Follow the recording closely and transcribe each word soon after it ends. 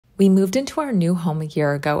We moved into our new home a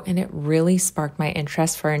year ago, and it really sparked my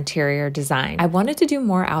interest for interior design. I wanted to do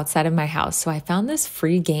more outside of my house, so I found this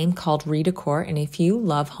free game called Redecor, and if you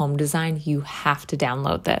love home design, you have to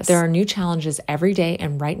download this. There are new challenges every day,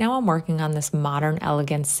 and right now I'm working on this modern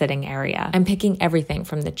elegance sitting area. I'm picking everything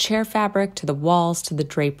from the chair fabric to the walls to the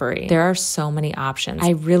drapery. There are so many options.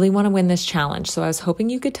 I really want to win this challenge, so I was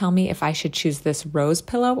hoping you could tell me if I should choose this rose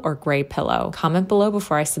pillow or gray pillow. Comment below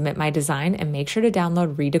before I submit my design, and make sure to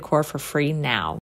download Redecor for free now.